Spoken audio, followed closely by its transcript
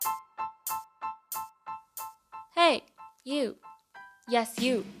You, yes,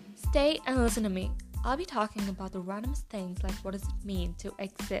 you, stay and listen to me. I'll be talking about the randomest things like what does it mean to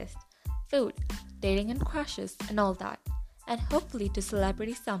exist, food, dating and crushes, and all that. And hopefully to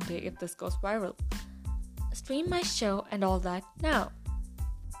celebrity someday if this goes viral. Stream my show and all that now.